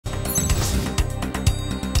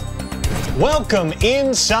Welcome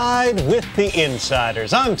inside with the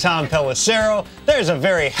Insiders. I'm Tom Pelissero. There's a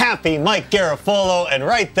very happy Mike Garafolo, and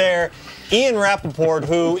right there, Ian Rappaport,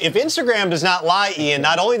 who, if Instagram does not lie, Ian,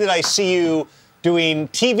 not only did I see you doing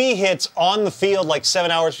TV hits on the field like 7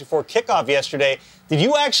 hours before kickoff yesterday, did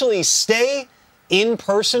you actually stay in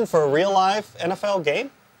person for a real live NFL game?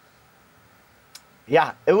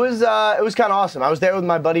 Yeah, it was kind of awesome. I was there with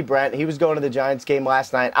my buddy Brent. He was going to the Giants game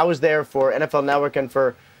last night. I was there for NFL Network and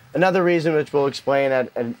for another reason, which we'll explain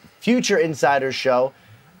at a future Insiders show.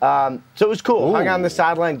 So it was cool. Ooh. Hung on the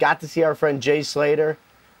sideline, got to see our friend Jay Slater,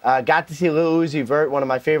 got to see Lil Uzi Vert, one of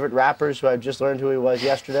my favorite rappers who I've just learned who he was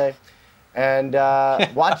yesterday, and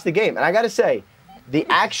watched the game. And I got to say, the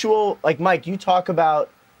actual, like Mike, you talk about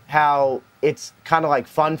how it's kind of like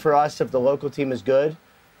fun for us if the local team is good.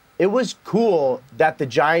 It was cool that the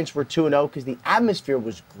Giants were 2-0 because the atmosphere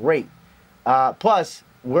was great. Plus,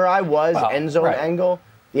 where I was, end zone angle,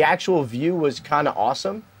 the actual view was kind of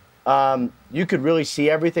awesome. You could really see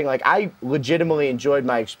everything. Like, I legitimately enjoyed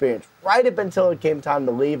my experience right up until it came time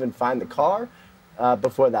to leave and find the car.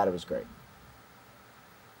 Before that, it was great.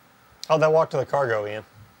 How'd that walk to the car go, Ian?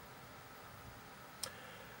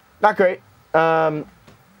 Not great.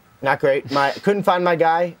 Not great. Couldn't find my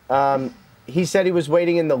guy. He said he was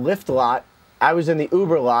waiting in the Lyft lot. I was in the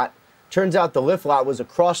Uber lot. Turns out the Lyft lot was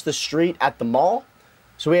across the street at the mall.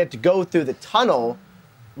 So we had to go through the tunnel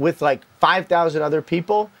with like 5,000 other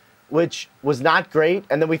people, which was not great.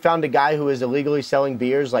 And then we found a guy who was illegally selling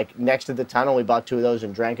beers like next to the tunnel. We bought 2 of those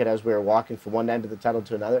and drank it as we were walking from one end of the tunnel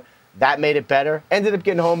to another. That made it better. Ended up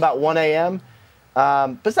getting home about 1 a.m.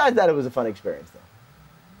 Besides that, it was a fun experience, though.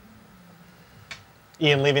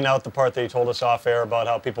 Ian, leaving out the part that he told us off air about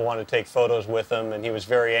how people wanted to take photos with him, and he was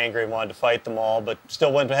very angry and wanted to fight them all, but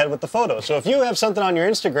still went ahead with the photos. So if you have something on your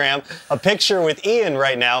Instagram, a picture with Ian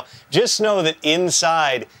right now, just know that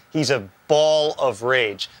inside he's a ball of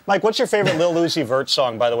rage. Mike, what's your favorite Lil Uzi Vert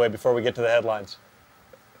song, by the way, before we get to the headlines?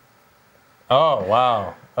 Oh,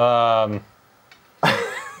 wow.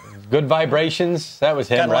 Good Vibrations. That was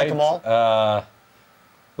him, Kinda right? Like them all?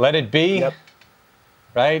 Let It Be. Yep.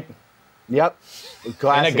 Right? Yep.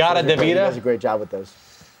 Classic. Inagata He Davida. does a great job with those.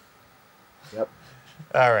 Yep.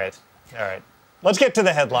 All right. Let's get to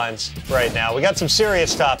the headlines right now. We got some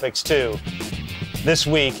serious topics, too, this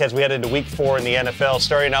week as we head into Week 4 in the NFL,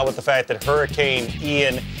 starting out with the fact that Hurricane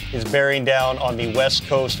Ian is bearing down on the west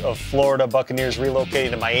coast of Florida. Buccaneers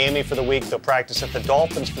relocating to Miami for the week. They'll practice at the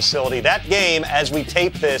Dolphins facility. That game, as we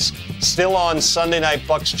tape this, still on Sunday night,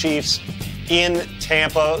 Bucs-Chiefs in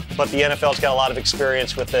Tampa, but the NFL's got a lot of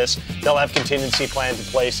experience with this. They'll have contingency plans in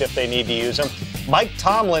place if they need to use them. Mike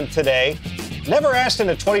Tomlin today never asked in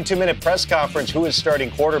a 22-minute press conference who his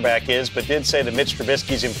starting quarterback is, but did say that Mitch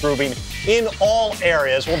Trubisky's improving in all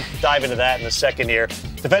areas. We'll dive into that in a second here.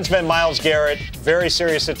 Defensive end Myles Garrett, very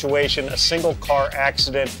serious situation, a single car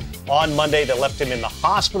accident on Monday that left him in the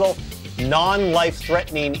hospital.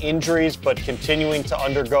 Non-life-threatening injuries, but continuing to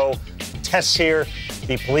undergo tests here.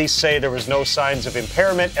 The police say there was no signs of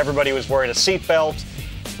impairment. Everybody was wearing a seatbelt.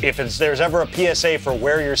 If there's ever a PSA for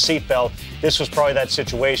wear your seatbelt, this was probably that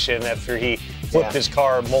situation after he flipped his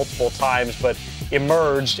car multiple times, but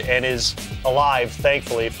emerged and is alive,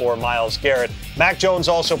 thankfully, for Myles Garrett. Mac Jones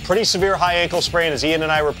also pretty severe high ankle sprain, as Ian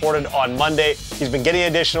and I reported on Monday. He's been getting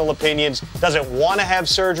additional opinions, doesn't want to have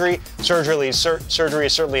surgery. Surgery is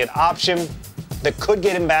certainly an option that could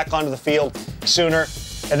get him back onto the field sooner.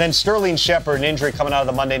 And then Sterling Shepard, an injury coming out of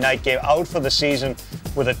the Monday night game, out for the season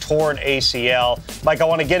with a torn ACL. Mike, I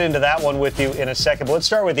want to get into that one with you in a second, but let's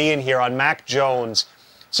start with Ian here on Mac Jones.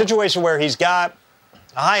 Situation where he's got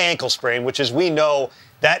a high ankle sprain, which, as we know,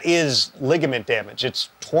 that is ligament damage. It's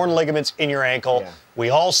torn ligaments in your ankle. Yeah. We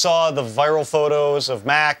all saw the viral photos of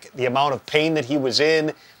Mac, the amount of pain that he was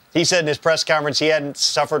in. He said in his press conference he hadn't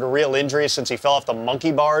suffered a real injury since he fell off the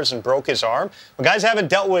monkey bars and broke his arm. When guys haven't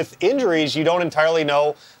dealt with injuries, you don't entirely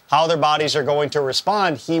know how their bodies are going to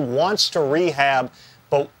respond. He wants to rehab,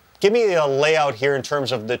 but give me a layout here in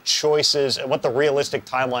terms of the choices and what the realistic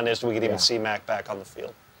timeline is so we can even see Mac back on the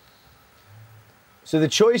field. So the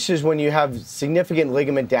choices when you have significant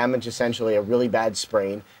ligament damage, essentially a really bad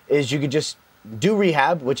sprain, is you could just do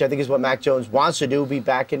rehab, which I think is what Mac Jones wants to do, be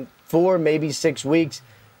back in 4, maybe 6 weeks.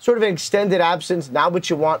 Sort of an extended absence, not what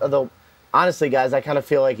you want, although honestly, guys, I kind of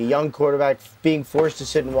feel like a young quarterback being forced to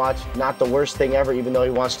sit and watch, not the worst thing ever, even though he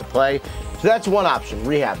wants to play. So that's one option,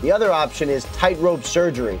 rehab. The other option is tightrope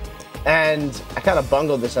surgery. And I kind of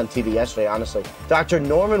bungled this on TV yesterday, honestly. Dr.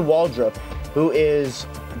 Norman Waldrop, who is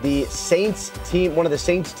the Saints team, one of the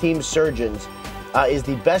Saints team surgeons, is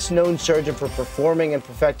the best known surgeon for performing and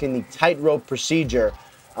perfecting the tightrope procedure.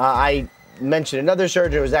 I mentioned another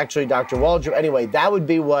surgeon. It was actually Dr. Waldron. Anyway, that would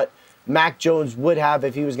be what Mac Jones would have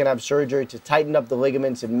if he was going to have surgery to tighten up the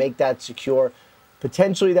ligaments and make that secure.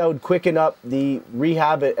 Potentially, that would quicken up the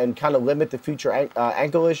rehab and kind of limit the future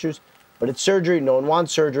ankle issues. But it's surgery. No one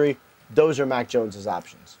wants surgery. Those are Mac Jones's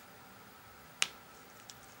options.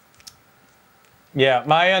 Yeah,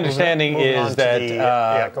 my understanding is that.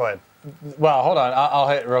 Yeah, go ahead. Well, hold on. I'll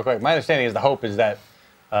hit it real quick. My understanding is the hope is that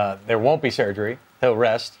there won't be surgery. He'll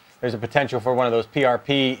rest. There's a potential for one of those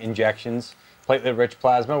PRP injections, platelet-rich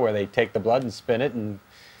plasma, where they take the blood and spin it and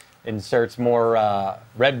inserts more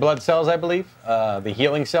red blood cells, I believe, the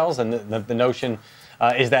healing cells. And the notion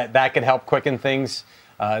is that that could help quicken things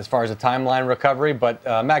as far as a timeline recovery. But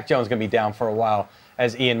Mac Jones is going to be down for a while,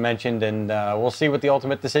 as Ian mentioned, and we'll see what the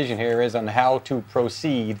ultimate decision here is on how to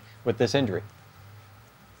proceed with this injury.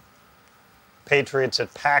 Patriots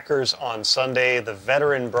at Packers on Sunday. The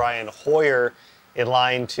veteran Brian Hoyer in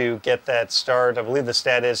line to get that start. I believe the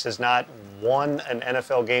stat is has not won an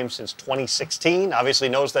NFL game since 2016. Obviously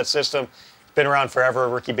knows that system. It's been around forever.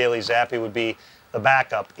 Ricky Bailey-Zappi would be the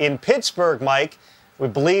backup. In Pittsburgh, Mike, we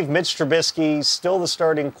believe Mitch Trubisky still the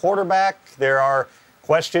starting quarterback. There are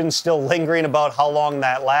questions still lingering about how long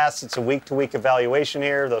that lasts. It's a week-to-week evaluation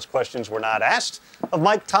here. Those questions were not asked of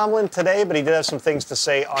Mike Tomlin today, but he did have some things to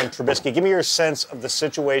say on Trubisky. Give me your sense of the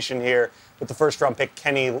situation here with the first-round pick,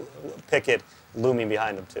 Kenny Pickett, looming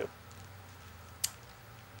behind him, too.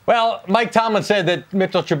 Well, Mike Tomlin said that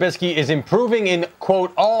Mitchell Trubisky is improving in,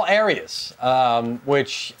 quote, all areas,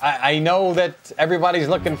 which I know that everybody's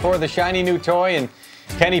looking for the shiny new toy and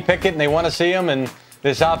Kenny Pickett, and they want to see him, and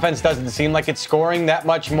this offense doesn't seem like it's scoring that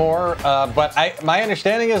much more. But my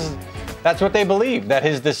understanding is that's what they believe, that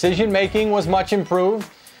his decision-making was much improved,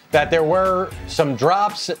 that there were some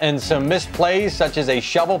drops and some missed plays, such as a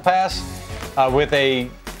shovel pass with a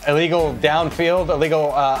illegal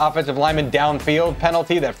offensive lineman downfield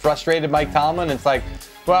penalty that frustrated Mike Tomlin. It's like,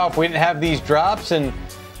 well, if we didn't have these drops and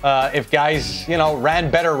if guys,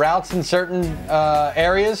 ran better routes in certain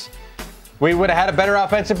areas, we would have had a better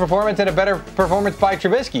offensive performance and a better performance by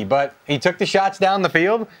Trubisky. But he took the shots down the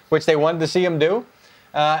field, which they wanted to see him do,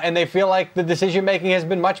 and they feel like the decision-making has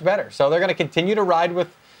been much better. So they're going to continue to ride with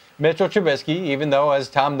Mitchell Trubisky, even though, as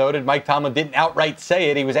Tom noted, Mike Tomlin didn't outright say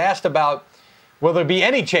it. He was asked about, will there be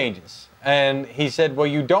any changes? And he said, well,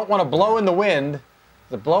 you don't want to blow in the wind.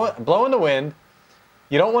 Blow in the wind.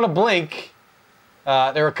 You don't want to blink.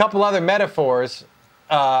 There are a couple other metaphors,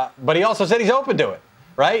 but he also said he's open to it,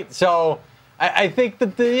 right? So I think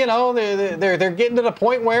that they're getting to the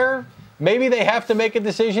point where maybe they have to make a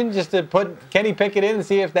decision just to put Kenny Pickett in and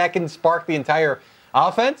see if that can spark the entire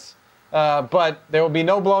offense. But there will be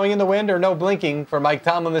no blowing in the wind or no blinking for Mike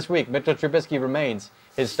Tomlin this week. Mitchell Trubisky remains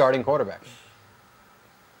his starting quarterback.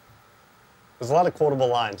 There's a lot of quotable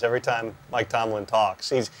lines every time Mike Tomlin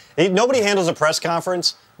talks. Nobody handles a press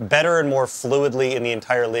conference better and more fluidly in the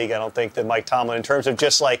entire league, I don't think, than Mike Tomlin, in terms of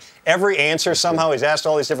just like every answer somehow. He's asked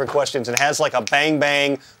all these different questions and has like a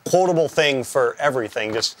bang quotable thing for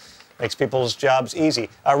everything. Just makes people's jobs easy.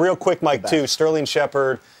 Real quick, Mike, too, Sterling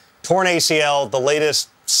Shepard, torn ACL, the latest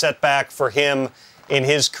setback for him in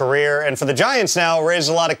his career. And for the Giants now, raises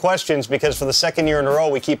a lot of questions because for the second year in a row,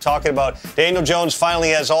 we keep talking about Daniel Jones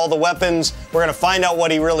finally has all the weapons. We're going to find out what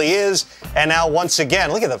he really is. And now, once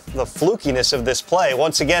again, look at the flukiness of this play.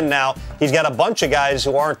 Once again, now, he's got a bunch of guys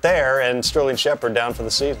who aren't there, and Sterling Shepard down for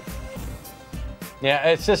the season. Yeah,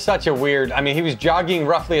 it's just such a weird. I mean, he was jogging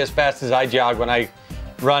roughly as fast as I jog when I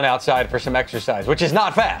run outside for some exercise, which is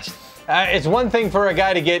not fast. It's one thing for a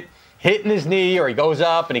guy to get hit in his knee, or he goes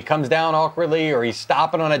up and he comes down awkwardly, or he's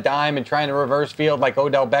stopping on a dime and trying to reverse field like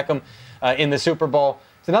Odell Beckham in the Super Bowl.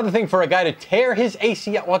 It's another thing for a guy to tear his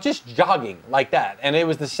ACL while just jogging like that. And it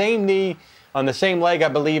was the same knee on the same leg, I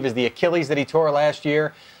believe, as the Achilles that he tore last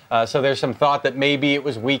year. So there's some thought that maybe it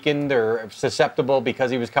was weakened or susceptible because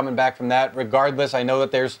he was coming back from that. Regardless, I know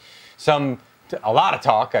that there's a lot of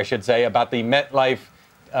talk, I should say, about the MetLife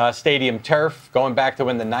Stadium turf, going back to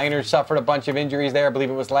when the Niners suffered a bunch of injuries there. I believe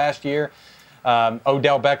it was last year.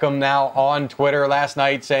 Odell Beckham now on Twitter last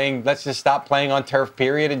night saying, let's just stop playing on turf,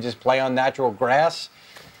 period, and just play on natural grass.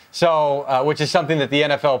 So, which is something that the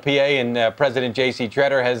NFLPA and President J.C.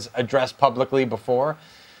 Tretter has addressed publicly before.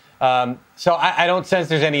 So I don't sense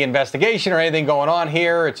there's any investigation or anything going on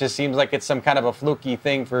here. It just seems like it's some kind of a fluky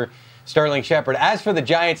thing for Sterling Shepard. As for the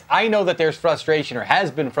Giants, I know that there's frustration, or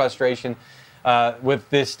has been frustration, with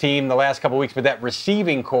this team the last couple of weeks with that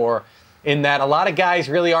receiving core, in that a lot of guys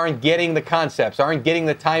really aren't getting the concepts, aren't getting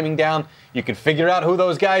the timing down. You can figure out who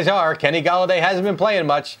those guys are. Kenny Golladay hasn't been playing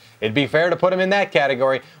much. It'd be fair to put him in that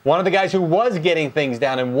category. One of the guys who was getting things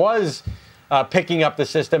down and was picking up the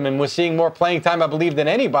system and was seeing more playing time, I believe, than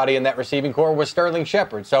anybody in that receiving core was Sterling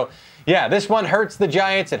Shepard. So, yeah, this one hurts the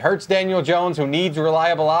Giants. It hurts Daniel Jones, who needs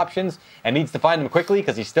reliable options and needs to find them quickly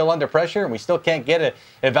because he's still under pressure and we still can't get an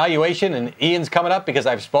evaluation. And Ian's coming up because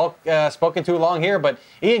I've spoken too long here. But,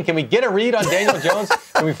 Ian, can we get a read on Daniel Jones?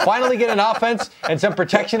 Can we finally get an offense and some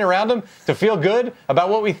protection around him to feel good about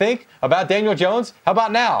what we think about Daniel Jones? How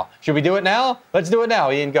about now? Should we do it now? Let's do it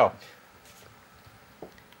now. Ian, go.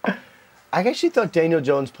 I actually thought Daniel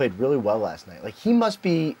Jones played really well last night. Like, he must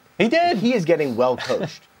be. He did. He is getting well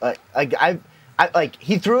coached.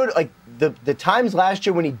 He threw it like the times last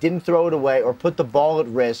year when he didn't throw it away or put the ball at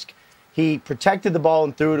risk. He protected the ball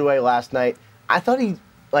and threw it away last night. I thought is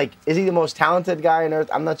he the most talented guy on earth?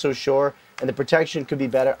 I'm not so sure. And the protection could be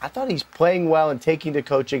better. I thought he's playing well and taking to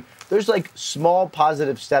coaching. There's like small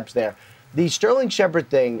positive steps there. The Sterling Shepard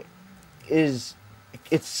thing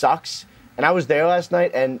it sucks. And I was there last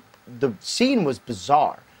night and the scene was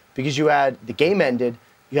bizarre because you had the game ended,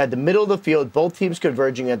 you had the middle of the field, both teams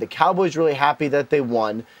converging, you had the Cowboys really happy that they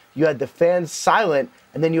won, you had the fans silent,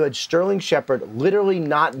 and then you had Sterling Shepard literally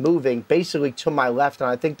not moving, basically to my left on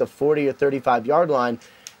I think the 40 or 35-yard line,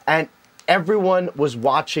 and everyone was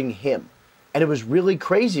watching him. And it was really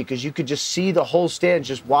crazy because you could just see the whole stand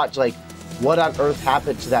just watch like what on earth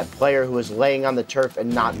happened to that player who was laying on the turf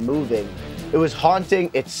and not moving. It was haunting.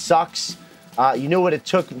 It sucks. You knew what it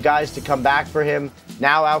took guys to come back for him.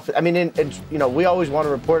 Now out for, we always want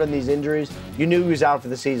to report on these injuries. You knew he was out for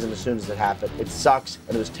the season as soon as it happened. It sucks,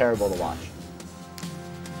 and it was terrible to watch.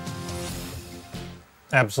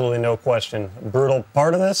 Absolutely no question. Brutal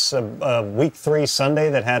part of this, Week 3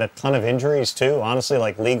 Sunday that had a ton of injuries too. Honestly,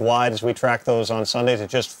 like league-wide, as we track those on Sundays, it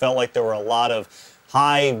just felt like there were a lot of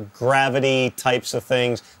high-gravity types of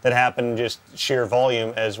things that happened, just sheer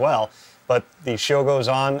volume as well. But the show goes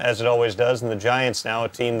on, as it always does, and the Giants now, a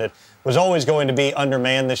team that was always going to be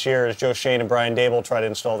undermanned this year as Joe Schoen and Brian Dable try to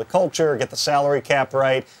install the culture, get the salary cap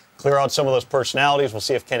right, clear out some of those personalities. We'll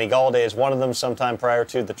see if Kenny Galladay is one of them sometime prior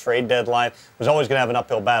to the trade deadline. It was always going to have an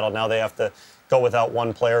uphill battle. Now they have to go without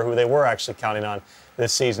one player who they were actually counting on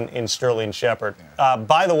this season in Sterling Shepard.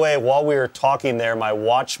 By the way, while we were talking there, my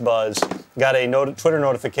watch buzz got a Twitter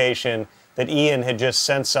notification that Ian had just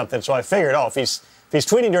sent something. So I figured, if he's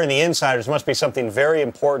tweeting during the Insiders, must be something very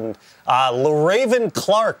important. LaRaven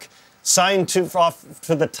Clark signed to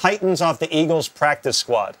the Titans off the Eagles practice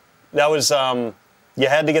squad. That was, you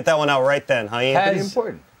had to get that one out right then, huh, Ian? Pretty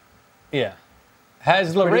important. Yeah.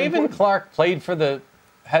 Has LaRaven Clark played for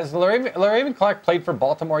LaRaven Clark played for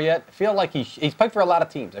Baltimore yet? I feel like he's played for a lot of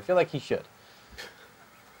teams. I feel like he should.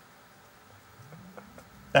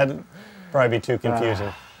 That'd probably be too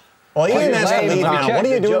confusing. Well, Ian has to leave now. What are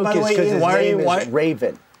you doing, by the way, Ian? Why are you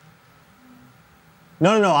Raven?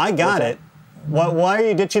 No, I got it. Why are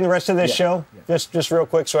you ditching the rest of this show? Yeah. Just real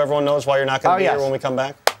quick so everyone knows why you're not going to be here when we come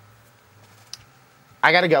back.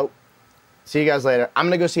 I got to go. See you guys later. I'm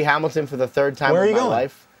going to go see Hamilton for the third time in my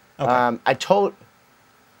life. Okay.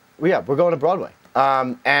 We're going to Broadway.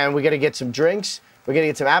 And we're going to get some drinks. We're going to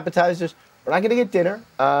get some appetizers. We're not going to get dinner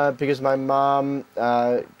because my mom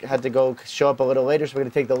had to go show up a little later, so we're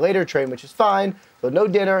going to take the later train, which is fine. So no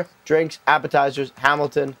dinner, drinks, appetizers,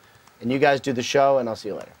 Hamilton, and you guys do the show, and I'll see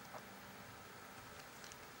you later.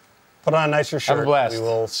 Put on a nicer shirt. Have a blast. We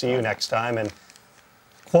will see you next time. And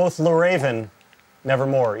quoth LaRaven,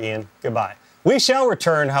 nevermore, Ian. Goodbye. We shall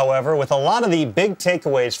return, however, with a lot of the big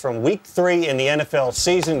takeaways from Week 3 in the NFL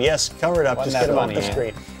season. Yes, cover it up. Just get them off the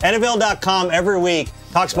screen. NFL.com every week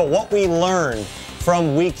talks about what we learned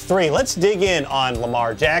from Week 3. Let's dig in on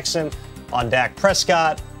Lamar Jackson, on Dak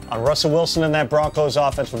Prescott, on Russell Wilson and that Broncos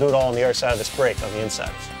offense. We'll do it all on the other side of this break on the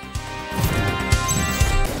Insiders.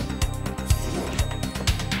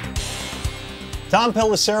 Tom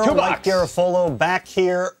Pelissero, Mike Garafolo back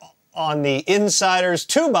here on the Insiders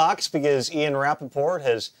 2-box because Ian Rappaport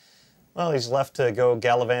he's left to go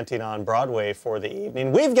gallivanting on Broadway for the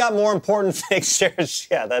evening. We've got more important things there.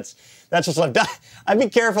 Yeah, that's what's left. I'd be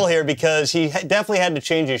careful here because he definitely had to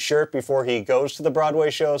change his shirt before he goes to the Broadway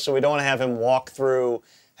show, so we don't want to have him walk through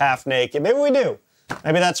half naked. Maybe we do.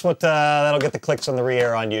 Maybe that's what that'll get the clicks on the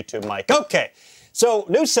re-air on YouTube, Mike. Okay, so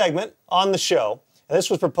new segment on the show. This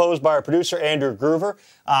was proposed by our producer, Andrew Groover.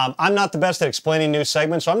 I'm not the best at explaining new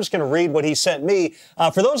segments, so I'm just going to read what he sent me.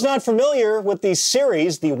 For those not familiar with the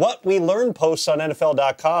series, the What We Learned posts on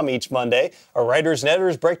NFL.com each Monday, our writers and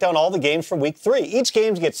editors break down all the games from Week 3. Each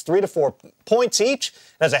game gets 3 to 4 points each.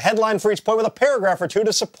 There's a headline for each point with a paragraph or two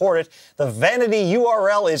to support it. The vanity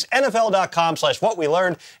URL is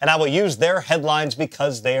NFL.com/whatwelearned, and I will use their headlines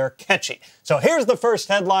because they are catchy. So here's the first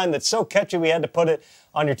headline that's so catchy we had to put it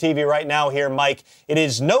on your TV right now here, Mike. It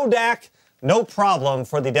is no Dak, no problem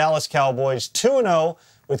for the Dallas Cowboys, 2-0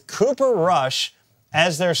 with Cooper Rush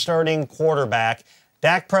as their starting quarterback.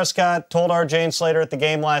 Dak Prescott told our Jane Slater at the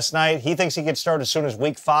game last night he thinks he could start as soon as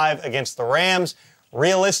Week 5 against the Rams.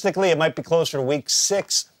 Realistically, it might be closer to Week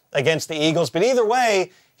 6 against the Eagles. But either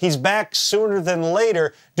way, he's back sooner than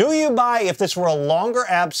later. Do you buy, if this were a longer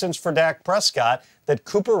absence for Dak Prescott, that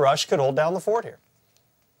Cooper Rush could hold down the fort here?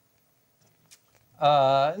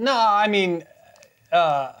 No, I mean,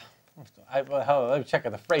 let me check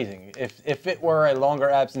out the phrasing. If it were a longer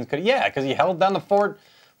absence, because he held down the fort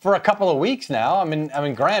for a couple of weeks now. I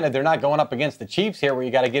mean, granted, they're not going up against the Chiefs here where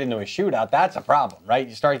you got to get into a shootout. That's a problem, right?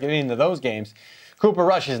 You start getting into those games. Cooper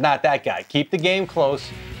Rush is not that guy. Keep the game close,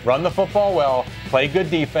 run the football well, play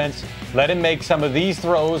good defense, let him make some of these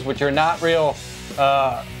throws, which are not real,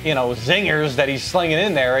 zingers that he's slinging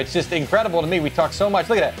in there. It's just incredible to me. We talk so much.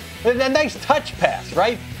 Look at that. That nice touch pass,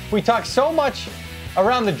 right? We talk so much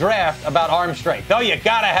around the draft about arm strength. Oh, you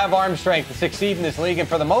got to have arm strength to succeed in this league. And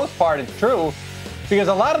for the most part, it's true. Because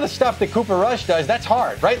a lot of the stuff that Cooper Rush does, that's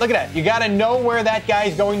hard, right? Look at that. You got to know where that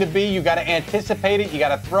guy's going to be. You got to anticipate it. You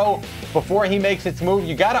got to throw before he makes its move.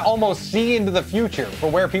 You got to almost see into the future for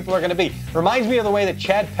where people are going to be. Reminds me of the way that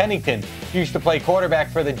Chad Pennington used to play quarterback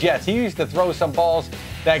for the Jets. He used to throw some balls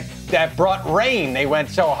that brought rain. They went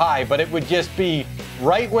so high, but it would just be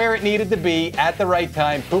right where it needed to be at the right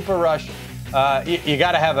time. Cooper Rush, you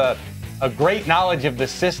got to have a great knowledge of the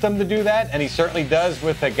system to do that, and he certainly does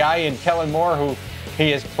with a guy in Kellen Moore who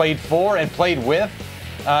he has played for and played with,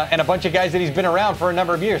 and a bunch of guys that he's been around for a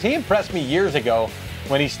number of years. He impressed me years ago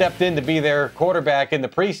when he stepped in to be their quarterback in the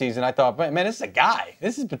preseason. I thought, man, this is a guy.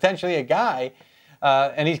 This is potentially a guy.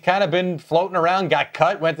 And he's kind of been floating around, got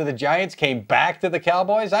cut, went to the Giants, came back to the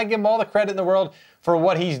Cowboys. I give him all the credit in the world for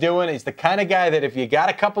what he's doing. He's the kind of guy that if you got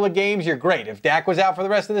a couple of games, you're great. If Dak was out for the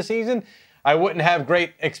rest of the season, I wouldn't have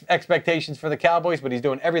great expectations for the Cowboys, but he's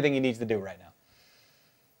doing everything he needs to do right now.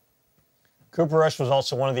 Cooper Rush was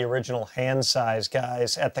also one of the original hand size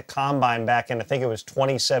guys at the Combine back in, I think it was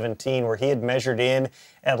 2017, where he had measured in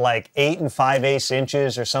at like 8 5/8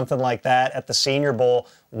 inches or something like that at the Senior Bowl,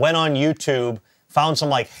 went on YouTube, found some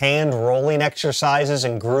like hand rolling exercises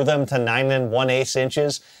and grew them to 9 1/8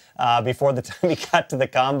 inches before the time he got to the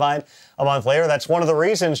Combine a month later. That's one of the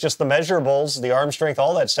reasons, just the measurables, the arm strength,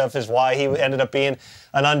 all that stuff is why he ended up being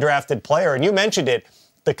an undrafted player. And you mentioned it.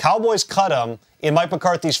 The Cowboys cut him in Mike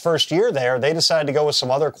McCarthy's first year there. They decided to go with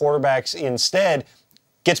some other quarterbacks instead.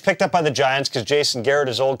 Gets picked up by the Giants because Jason Garrett,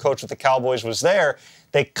 his old coach with the Cowboys, was there.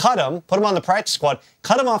 They cut him, put him on the practice squad,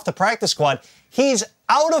 cut him off the practice squad. He's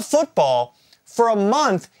out of football for a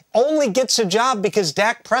month, only gets a job because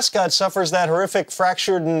Dak Prescott suffers that horrific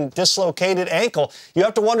fractured and dislocated ankle. You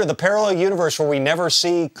have to wonder, the parallel universe where we never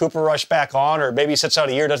see Cooper Rush back on, or maybe he sits out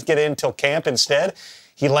a year, doesn't get in until camp instead.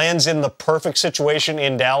 He lands in the perfect situation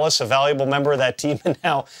in Dallas, a valuable member of that team, and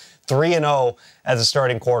now 3-0 as a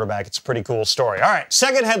starting quarterback. It's a pretty cool story. All right,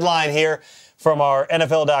 second headline here from our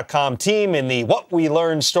NFL.com team in the What We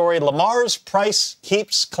Learned story. Lamar's price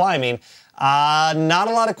keeps climbing. Not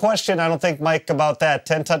a lot of question, I don't think, Mike, about that.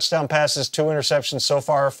 10 touchdown passes, 2 interceptions so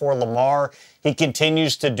far for Lamar. He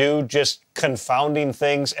continues to do just confounding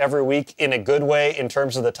things every week in a good way in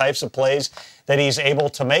terms of the types of plays that he's able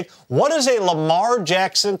to make. What is a Lamar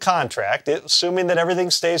Jackson contract, assuming that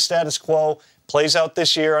everything stays status quo, plays out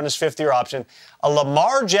this year on his 5th-year option, a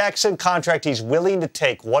Lamar Jackson contract he's willing to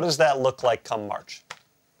take, what does that look like come March?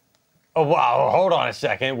 Oh, wow, hold on a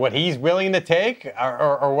second. What he's willing to take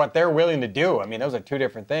or what they're willing to do? I mean, those are two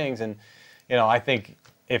different things. And, I think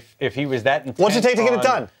if he was that intent what's it take to get it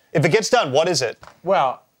done? If it gets done, what is it?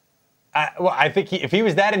 Well, I think if he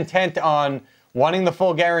was that intent on wanting the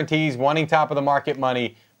full guarantees, wanting top of the market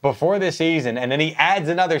money before this season, and then he adds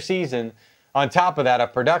another season on top of that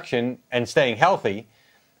of production and staying healthy,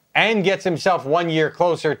 and gets himself 1 year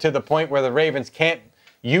closer to the point where the Ravens can't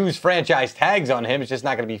use franchise tags on him, it's just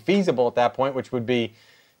not going to be feasible at that point, which would be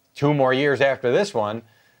 2 more years after this one,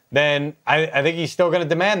 then I think he's still going to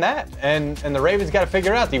demand that. And the Ravens got to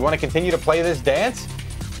figure out, do you want to continue to play this dance?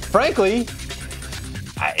 Frankly,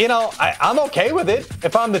 I'm okay with it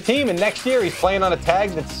if I'm the team and next year he's playing on a tag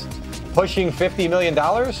that's pushing $50 million.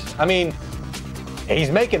 I mean,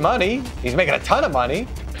 he's making money. He's making a ton of money.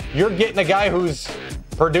 You're getting a guy who's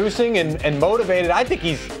producing and motivated. I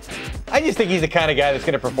just think he's the kind of guy that's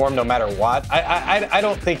going to perform no matter what. I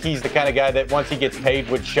don't think he's the kind of guy that once he gets paid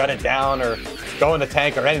would shut it down or go in the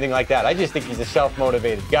tank or anything like that. I just think he's a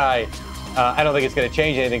self-motivated guy. I don't think it's going to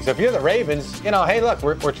change anything. So if you're the Ravens, hey, look,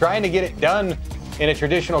 we're trying to get it done in a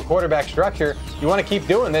traditional quarterback structure. You want to keep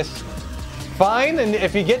doing this, fine. And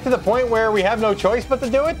if you get to the point where we have no choice but to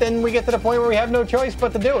do it, then we get to the point where we have no choice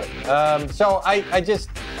but to do it. So I just,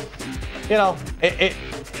 you know,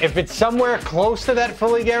 if it's somewhere close to that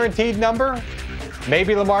fully guaranteed number,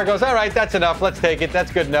 maybe Lamar goes, all right, that's enough. Let's take it.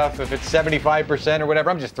 That's good enough. If it's 75% or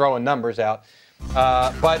whatever, I'm just throwing numbers out.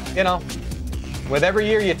 But, you know, with every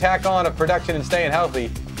year you tack on of production and staying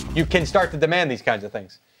healthy, you can start to demand these kinds of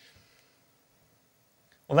things.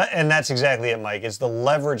 Well, that's exactly it, Mike, is the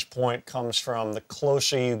leverage point comes from the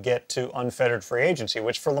closer you get to unfettered free agency,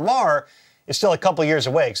 which for Lamar is still a couple years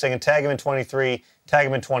away because they can tag him in 23, tag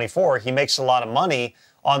him in 24. He makes a lot of money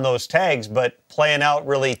on those tags, but playing out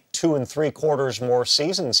really 2 3/4 more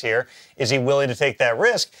seasons here, is he willing to take that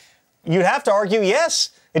risk? You'd have to argue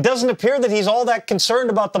yes. It doesn't appear that he's all that concerned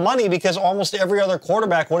about the money because almost every other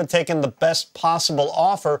quarterback would have taken the best possible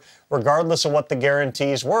offer regardless of what the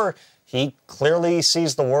guarantees were. He clearly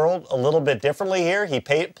sees the world a little bit differently here. He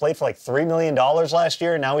played for like $3 million last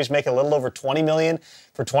year. Now he's making a little over $20 million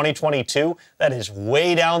for 2022. That is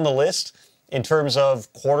way down the list in terms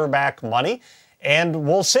of quarterback money. And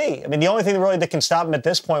we'll see. I mean, the only thing really that can stop him at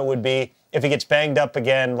this point would be if he gets banged up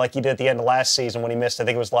again like he did at the end of last season when he missed, I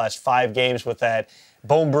think it was the last 5 games with that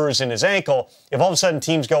bone bruise in his ankle. If all of a sudden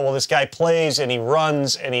teams go, well, this guy plays and he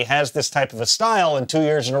runs and he has this type of a style, and 2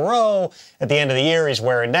 years in a row, at the end of the year, he's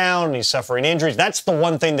wearing down and he's suffering injuries. That's the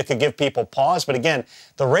one thing that could give people pause. But again,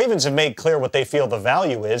 the Ravens have made clear what they feel the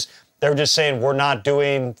value is. They're just saying we're not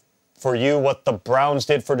doing for you what the Browns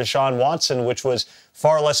did for Deshaun Watson, which was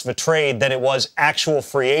far less of a trade than it was actual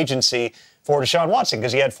free agency for Deshaun Watson,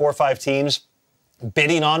 because he had 4 or 5 teams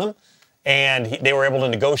bidding on him, and they were able to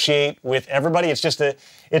negotiate with everybody. It's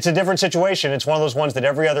a different situation. It's one of those ones that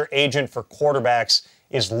every other agent for quarterbacks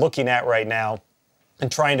is looking at right now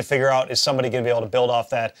and trying to figure out, is somebody going to be able to build off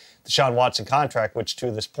that Deshaun Watson contract, which to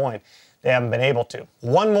this point they haven't been able to.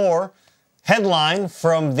 One more headline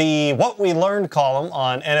from the What We Learned column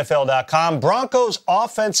on NFL.com. Broncos'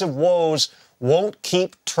 offensive woes won't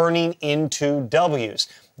keep turning into W's.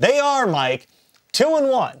 They are, Mike,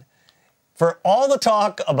 2-1. For all the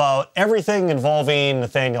talk about everything involving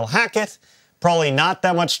Nathaniel Hackett, probably not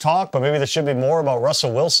that much talk, but maybe there should be more about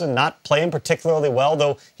Russell Wilson not playing particularly well,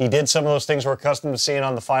 though he did some of those things we're accustomed to seeing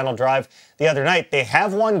on the final drive the other night. They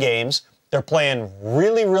have won games. They're playing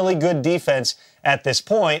really, really good defense at this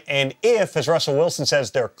point. And if, as Russell Wilson says,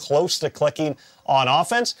 they're close to clicking on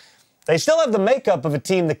offense, they still have the makeup of a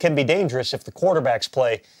team that can be dangerous if the quarterback's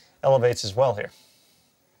play elevates as well here.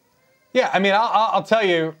 Yeah, I mean, I'll tell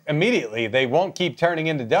you immediately, they won't keep turning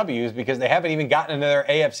into W's because they haven't even gotten into their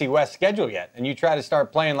AFC West schedule yet. And you try to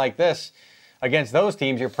start playing like this against those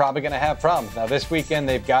teams, you're probably going to have problems. Now, this weekend,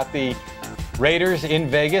 they've got the Raiders in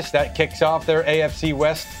Vegas. That kicks off their AFC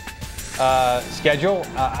West schedule.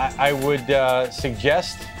 I would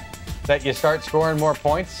suggest that you start scoring more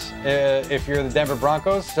points if you're the Denver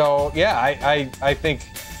Broncos. So, yeah, I think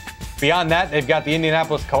beyond that, they've got the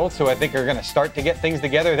Indianapolis Colts, who I think are going to start to get things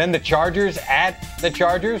together. Then the Chargers at the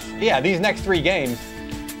Chargers. Yeah, these next 3 games,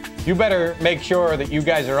 you better make sure that you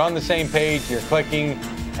guys are on the same page, you're clicking,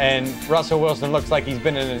 and Russell Wilson looks like he's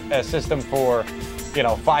been in a system for,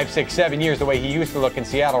 5, 6, 7 years the way he used to look in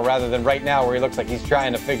Seattle, rather than right now where he looks like he's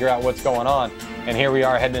trying to figure out what's going on. And here we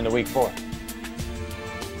are heading into week 4.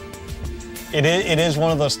 It is one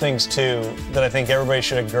of those things, too, that I think everybody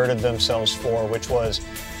should have girded themselves for, which was,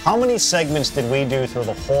 how many segments did we do through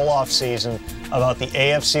the whole offseason about the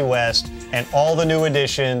AFC West and all the new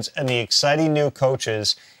additions and the exciting new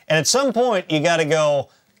coaches? And at some point, you got to go,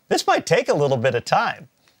 this might take a little bit of time.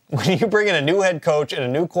 When you bring in a new head coach and a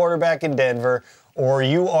new quarterback in Denver, or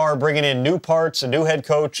you are bringing in new parts, a new head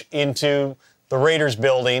coach into the Raiders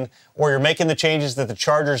building, or you're making the changes that the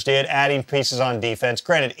Chargers did, adding pieces on defense.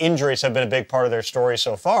 Granted, injuries have been a big part of their story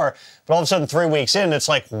so far, but all of a sudden 3 weeks in, it's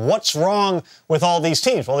like, what's wrong with all these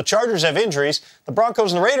teams? Well, the Chargers have injuries. The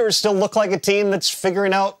Broncos and the Raiders still look like a team that's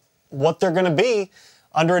figuring out what they're going to be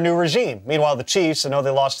under a new regime. Meanwhile, the Chiefs, I know they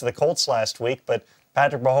lost to the Colts last week, but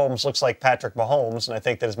Patrick Mahomes looks like Patrick Mahomes, and I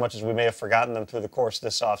think that as much as we may have forgotten them through the course of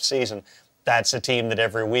this offseason, that's a team that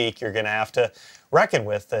every week you're going to have to reckon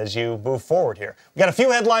with as you move forward here. We've got a few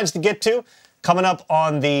headlines to get to coming up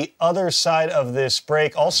on the other side of this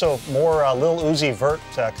break. Also, more Lil Uzi Vert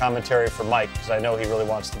commentary for Mike, because I know he really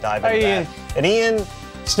wants to dive into that. And Ian,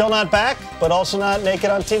 still not back, but also not naked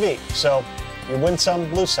on TV. So you win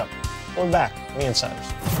some, lose some. We'll be back. Me and Sanders.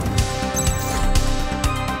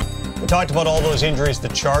 We talked about all those injuries the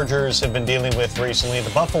Chargers have been dealing with recently. The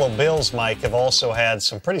Buffalo Bills, Mike, have also had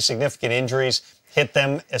some pretty significant injuries hit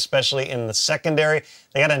them, especially in the secondary.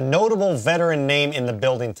 They got a notable veteran name in the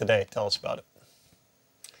building today. Tell us about it.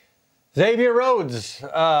 Xavier Rhodes.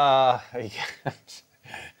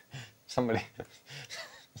 Somebody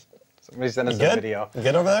sent us a video. You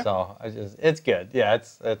good over there? So it's good. Yeah,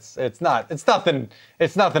 it's nothing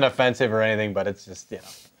offensive or anything, but it's just,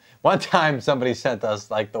 one time somebody sent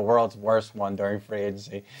us like the world's worst one during free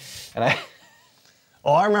agency, and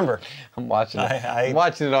Oh, I remember. I'm watching it. I'm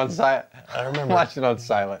watching it on silent. I remember. I'm watching it on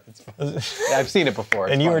silent. Yeah, I've seen it before.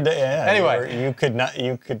 It's and you funny. were, yeah. Anyway, you could not.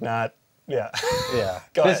 Yeah. Yeah.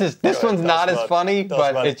 This one's not as funny,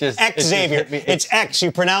 but it just X Xavier. It's X.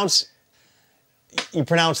 You pronounce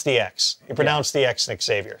the X. You pronounce the X, Nick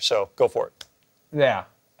Xavier. So go for it. Yeah.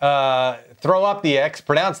 Throw up the X.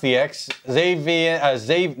 Pronounce the X.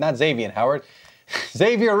 Not Xavier Howard.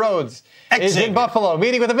 Xavier Rhodes is in Buffalo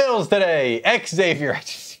meeting with the Bills today. X Xavier.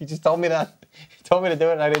 He just told me that. He told me to do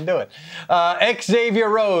it, and I didn't do it. X Xavier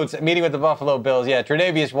Rhodes meeting with the Buffalo Bills. Yeah,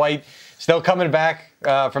 Tre'Davious White still coming back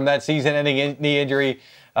from that season-ending knee injury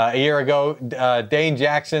a year ago. Dane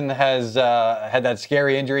Jackson has had that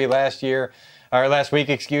scary injury last week,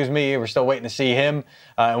 excuse me. We're still waiting to see him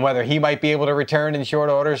and whether he might be able to return in short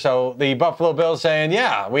order. So the Buffalo Bills saying,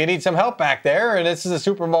 yeah, we need some help back there, and this is a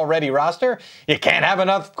Super Bowl-ready roster. You can't have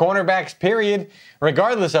enough cornerbacks, period,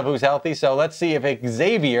 regardless of who's healthy. So let's see if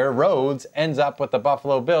Xavier Rhodes ends up with the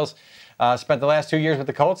Buffalo Bills. Spent the last 2 years with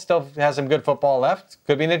the Colts, still has some good football left.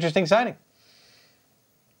 Could be an interesting signing.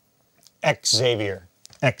 X Xavier.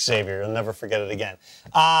 You'll never forget it again.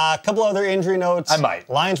 A couple other injury notes. I might.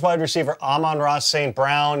 Lions wide receiver Amon-Ra St.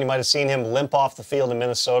 Brown. You might have seen him limp off the field in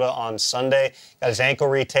Minnesota on Sunday. Got his ankle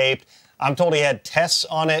retaped. I'm told he had tests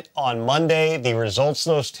on it on Monday. The results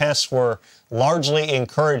of those tests were largely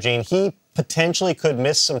encouraging. He potentially could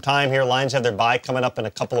miss some time here. Lions have their bye coming up in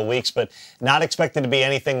a couple of weeks, but not expected to be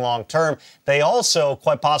anything long term. They also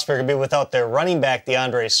quite possibly are going to be without their running back,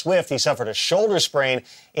 DeAndre Swift. He suffered a shoulder sprain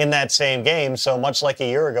in that same game, so much like a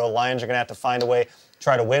year ago, Lions are going to have to find a way to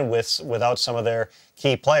try to win without some of their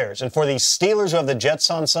key players. And for the Steelers who have the Jets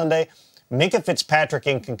on Sunday, Minka Fitzpatrick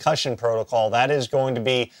in concussion protocol. That is going to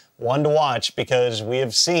be one to watch because we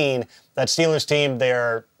have seen that Steelers team,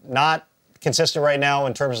 they're not consistent right now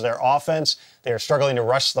in terms of their offense. They are struggling to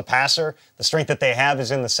rush the passer. The strength that they have is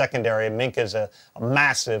in the secondary, and Minka is a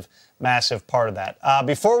massive, massive part of that.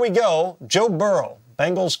 Before we go, Joe Burrow,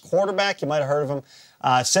 Bengals quarterback, you might have heard of him,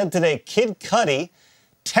 said today Kid Cudi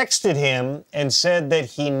texted him and said that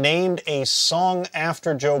he named a song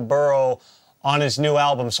after Joe Burrow on his new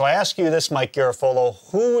album. So I ask you this, Mike Garafolo,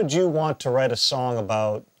 who would you want to write a song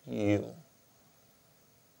about you?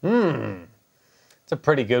 It's a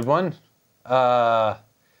pretty good one. Who are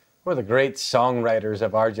the great songwriters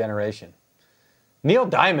of our generation? Neil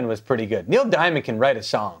Diamond was pretty good. Neil Diamond can write a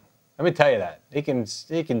song. Let me tell you that. He can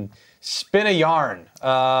spin a yarn.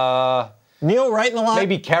 Neil writing a lot?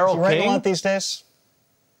 Maybe Carole King. Writing a lot these days?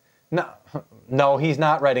 No, he's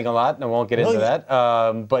not writing a lot, and I won't get into that.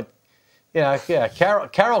 But yeah,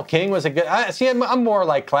 Carole King was a good. I'm more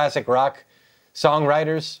like classic rock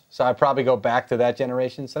songwriters, so I probably go back to that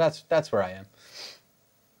generation. So that's where I am.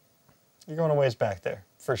 You're going a ways back there,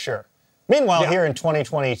 for sure. Meanwhile, here in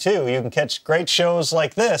 2022, you can catch great shows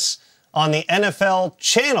like this on the NFL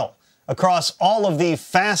channel across all of the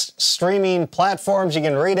fast streaming platforms. You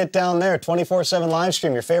can read it down there, 24/7 live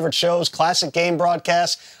stream, your favorite shows, classic game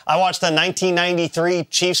broadcasts. I watched the 1993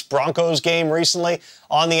 Chiefs-Broncos game recently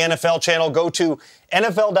on the NFL channel. Go to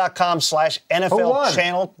NFL.com/NFL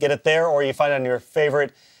channel. Get it there, or you find it on your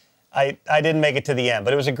favorite. I didn't make it to the end,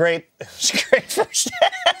 but it was a great first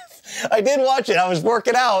half. I did watch it. I was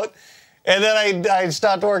working out, and then I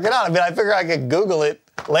stopped working out. I mean, I figured I could Google it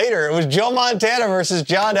later. It was Joe Montana versus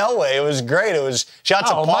John Elway. It was great. It was shots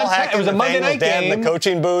of Paul Hackett. It was a Monday night game. In the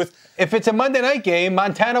coaching booth. If it's a Monday night game,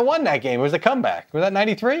 Montana won that game. It was a comeback. Was that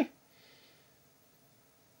 93?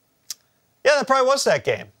 Yeah, that probably was that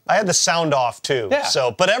game. I had the sound off, too.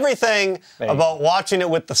 Yeah. But everything about watching it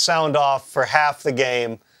with the sound off for half the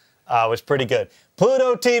game was pretty good.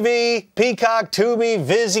 Pluto TV, Peacock, Tubi,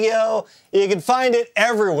 Vizio. You can find it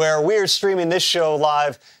everywhere. We are streaming this show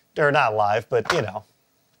live, or not live, but,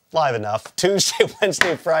 live enough. Tuesday,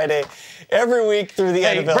 Wednesday, Friday, every week through the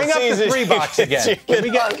NFL bring season. Bring up the 3 box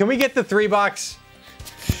again. Can we get the 3 box?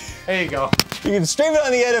 There you go. You can stream it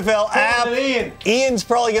on the NFL app. Ian's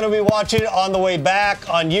probably going to be watching it on the way back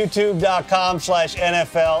on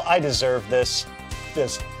youtube.com/NFL. I deserve this.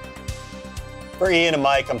 For Ian and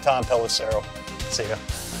Mike, I'm Tom Pelissero. See ya.